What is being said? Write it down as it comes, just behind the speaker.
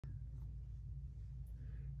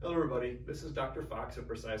Hello everybody, this is Dr. Fox at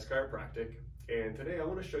Precise Chiropractic, and today I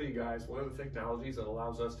want to show you guys one of the technologies that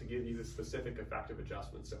allows us to give you the specific effective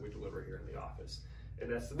adjustments that we deliver here in the office,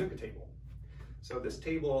 and that's the NUCA table. So this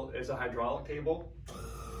table is a hydraulic table,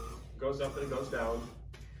 goes up and it goes down,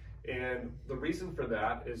 and the reason for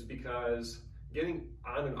that is because getting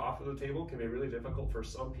on and off of the table can be really difficult for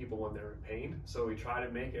some people when they're in pain. So we try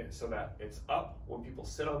to make it so that it's up when people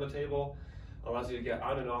sit on the table, allows you to get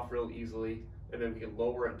on and off real easily, and then we can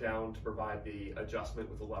lower it down to provide the adjustment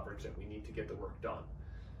with the leverage that we need to get the work done.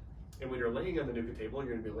 And when you're laying on the NUCA table,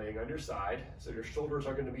 you're going to be laying on your side, so your shoulders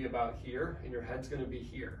are going to be about here and your head's going to be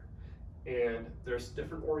here. And there's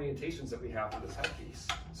different orientations that we have for this headpiece.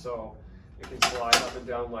 So it can slide up and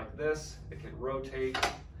down like this, it can rotate,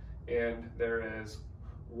 and there is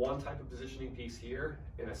one type of positioning piece here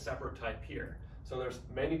and a separate type here. So there's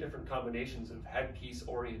many different combinations of headpiece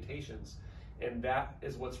orientations, and that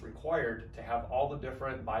is what's required to have all the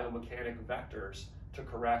different biomechanic vectors to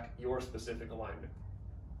correct your specific alignment.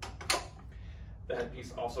 The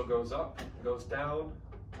headpiece also goes up, goes down,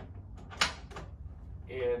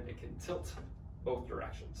 and it can tilt both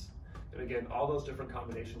directions. And again, all those different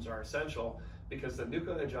combinations are essential because the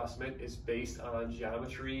NUCA adjustment is based on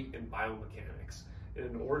geometry and biomechanics. And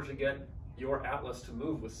in order to get your atlas to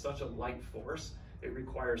move with such a light force, it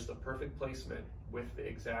requires the perfect placement with the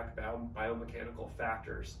exact biomechanical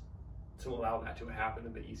factors to allow that to happen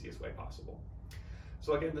in the easiest way possible.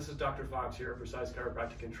 So again, this is Dr. Fox here at Precise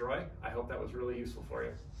Chiropractic in Troy. I hope that was really useful for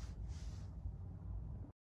you.